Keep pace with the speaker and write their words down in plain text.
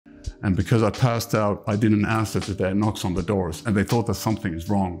And because I passed out, I didn't answer to their knocks on the doors, and they thought that something is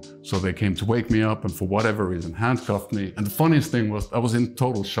wrong. So they came to wake me up and for whatever reason handcuffed me. And the funniest thing was I was in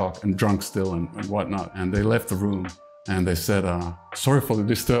total shock and drunk still and whatnot. And they left the room and they said, sorry for the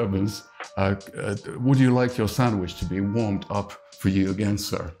disturbance. Would you like your sandwich to be warmed up for you again,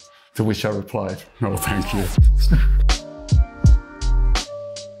 sir? To which I replied, no, thank you.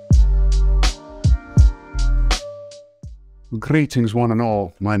 Greetings one and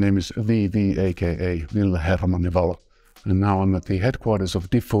all, my name is VV aka Ville Valo, and now I'm at the headquarters of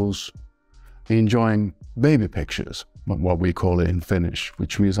DIFFUS enjoying baby pictures, what we call it in Finnish,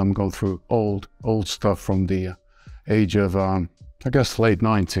 which means I'm going through old stuff from the age of, I guess, late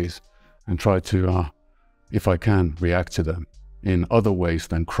 90s and try to, if I can, react to them in other ways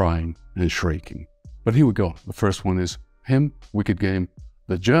than crying and shrieking. But here we go, the first one is HIM, Wicked Game,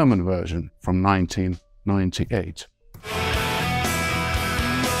 the German version from 1998.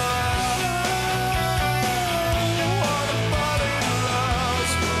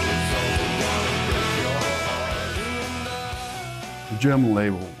 The German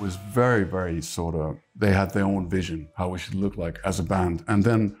label was very sort of, they had their own vision, how we should look like as a band. And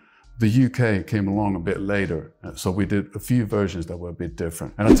then the UK came along a bit later. So we did a few versions that were a bit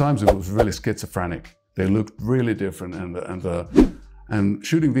different. And at times it was really schizophrenic. They looked really different and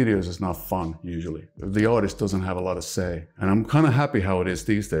shooting videos is not fun usually. The artist doesn't have a lot to say. And I'm kind of happy how it is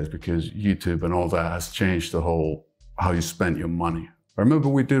these days because YouTube and all that has changed the whole, how you spend your money. I remember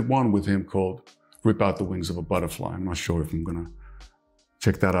we did one with him called Rip Out the Wings of a Butterfly. I'm not sure if I'm gonna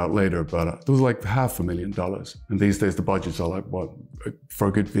check that out later, but it was like $500,000. And these days the budgets are like, what, for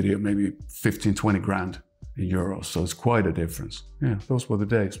a good video, maybe 15, 20 grand in euros. So it's quite a difference. Yeah, those were the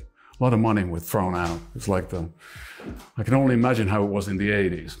days. A lot of money was thrown out. It's like I can only imagine how it was in the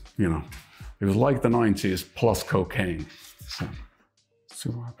 80s, you know. It was like the 90s plus cocaine. So, let's see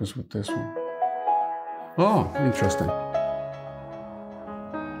what happens with this one. Oh, interesting.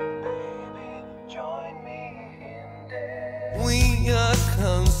 We are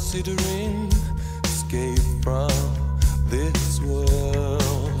considering escape from this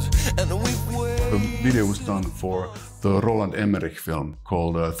world, and the video was done for the Roland Emmerich film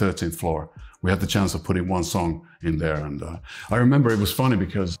called 13th Floor. We had the chance of putting one song in there, and I remember it was funny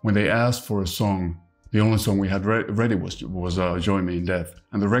because when they asked for a song, the only song we had ready was Join Me in Death,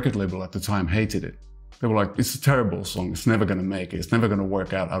 and the record label at the time hated it. They were like, it's a terrible song, it's never gonna make it, it's never gonna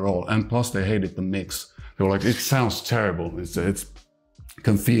work out at all, and plus they hated the mix. They were like, it sounds terrible, it's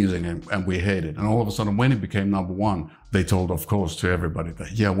confusing and we hate it. And all of a sudden, when it became #1, they told, of course, to everybody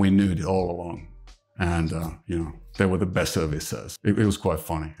that, yeah, we knew it all along. And, you know, they were the best services. It was quite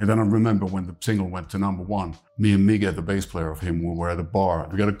funny. And then I remember when the single went to #1, me and Miguel, the bass player of HIM, were at a bar.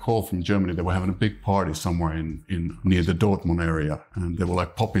 We got a call from Germany. They were having a big party somewhere near the Dortmund area. And they were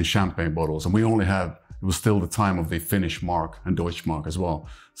like popping champagne bottles. And we only had, it was still the time of the Finnish mark and Deutschmark as well.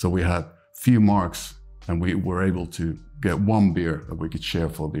 So we had few marks and we were able to get one beer that we could share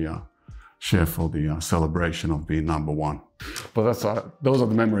for the celebration of being #1. But that's those are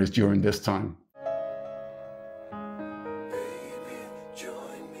the memories during this time.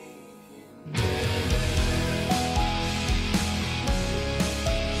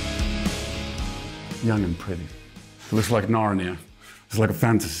 Young and pretty. It looks like Narnia. It's like a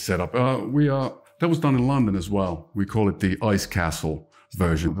fantasy setup. That was done in London as well. We call it the Ice Castle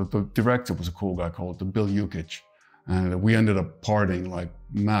version. The director was a cool guy called Bill Jukic, and we ended up partying like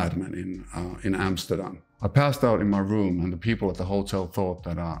madmen in Amsterdam. I passed out in my room, and the people at the hotel thought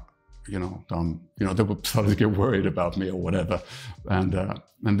that they were starting to get worried about me or whatever, and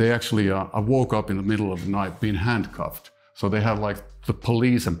they actually I woke up in the middle of the night being handcuffed. So they had like the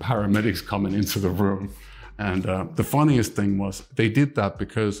police and paramedics coming into the room. And the funniest thing was they did that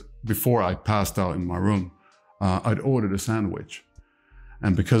because before I passed out in my room, I'd ordered a sandwich.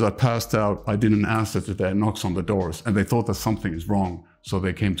 And because I passed out, I didn't answer to their knocks on the doors, and they thought that something is wrong. So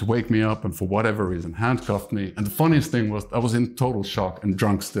they came to wake me up and for whatever reason handcuffed me. And the funniest thing was I was in total shock and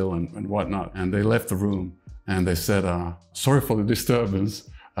drunk still and whatnot. And they left the room and they said, sorry for the disturbance.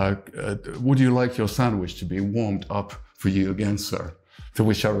 Would you like your sandwich to be warmed up for you again, sir? To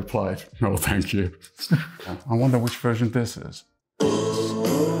which I replied, no, thank you. I wonder which version this is.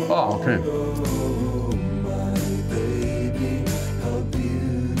 Oh, okay.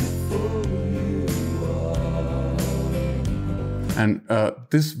 And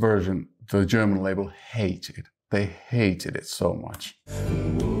this version, the German label hated. They hated it so much.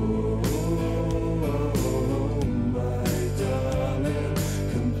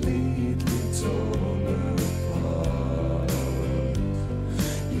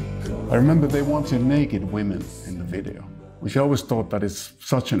 I remember they wanted naked women in the video. which I always thought that it's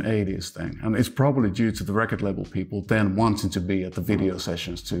such an 80s thing. And it's probably due to the record label people then wanting to be at the video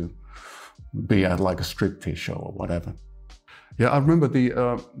sessions to be at like a striptease show or whatever. Yeah, I remember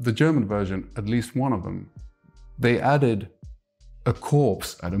the German version, at least one of them, they added a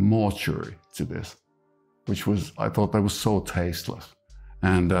corpse at a mortuary to this, which was, I thought that was so tasteless.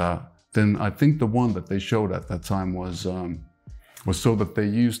 And then I think the one that they showed at that time was so that they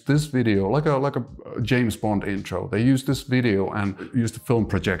used this video, like a James Bond intro. They used this video and used a film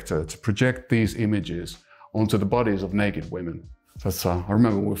projector to project these images onto the bodies of naked women. That's, I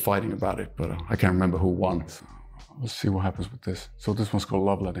remember we were fighting about it, but I can't remember who won. So let's see what happens with this. So this one's called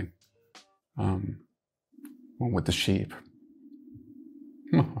Love Letting. One with the sheep.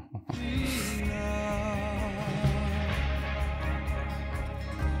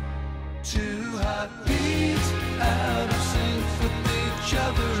 Two heartbeats out of sync with each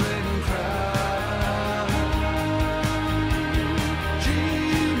other and cry,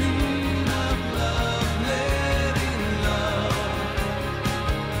 dreaming of love, letting love,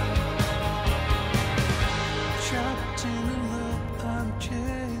 trapped in a loop I'm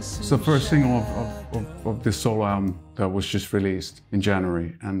chasing. It's the first single of this solo album that was just released in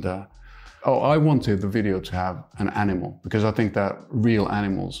January, and I wanted the video to have an animal because I think that real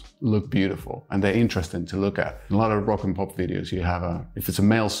animals look beautiful and they're interesting to look at. In a lot of rock and pop videos, you have if it's a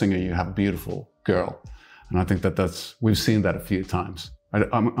male singer, you have a beautiful girl. And I think we've seen that a few times.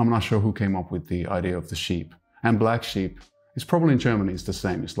 I'm not sure who came up with the idea of the sheep. And black sheep, it's probably in Germany, it's the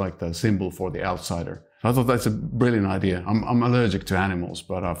same. It's like the symbol for the outsider. I thought that's a brilliant idea. I'm allergic to animals,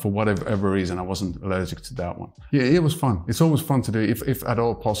 but for whatever reason, I wasn't allergic to that one. Yeah, it was fun. It's always fun to do, if at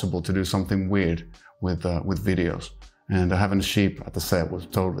all possible, to do something weird with videos. And having a sheep at the set was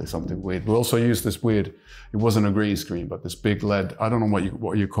totally something weird. We also used this weird, it wasn't a green screen, but this big LED, I don't know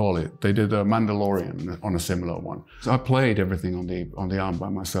what you call it. They did a Mandalorian on a similar one. So I played everything on the arm by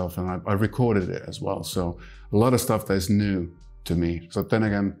myself, and I recorded it as well. So a lot of stuff that is new to me. So then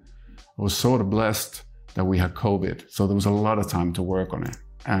again, I was sort of blessed that we had COVID. So there was a lot of time to work on it.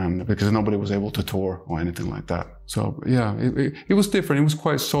 And because nobody was able to tour or anything like that. So yeah, it was different. It was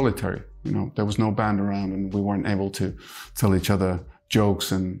quite solitary. You know, there was no band around and we weren't able to tell each other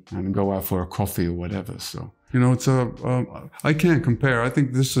jokes and go out for a coffee or whatever. So, you know, it's I can't compare. I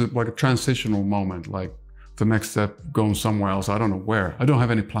think this is like a transitional moment, like the next step going somewhere else. I don't know where. I don't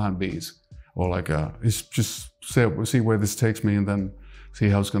have any plan Bs or like, it's just see where this takes me and then see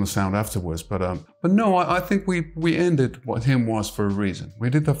how it's going to sound afterwards. But no, I think we ended what HIM was for a reason. We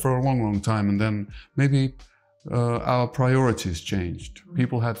did that for a long, long time, and then maybe our priorities changed.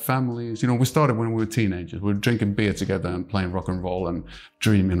 People had families. You know, we started when we were teenagers. We were drinking beer together and playing rock and roll and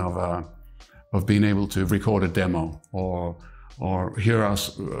dreaming of being able to record a demo or hear our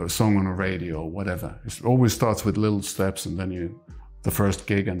song on a radio or whatever. It always starts with little steps, and then the first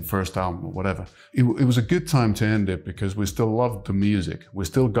gig and first album or whatever. It was a good time to end it because we still loved the music. We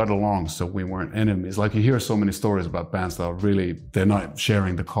still got along, so we weren't enemies. Like you hear so many stories about bands that are really, they're not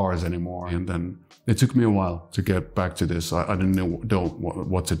sharing the cars anymore. And then it took me a while to get back to this. I didn't know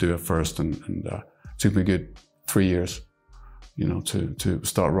what to do at first, and it took me a good 3 years, you know, to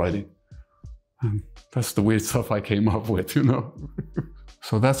start writing. And that's the weird stuff I came up with, you know.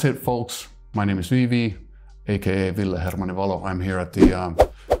 So that's it, folks. My name is Vivi, aka Ville Valo. I'm here at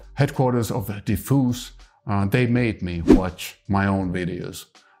the headquarters of DIFFUS. They made me watch my own videos,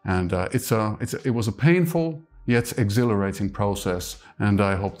 and it was a painful yet exhilarating process, and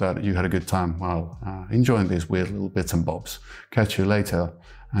I hope that you had a good time while enjoying these weird little bits and bobs. Catch you later,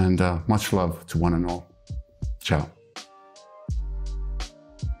 and much love to one and all. Ciao.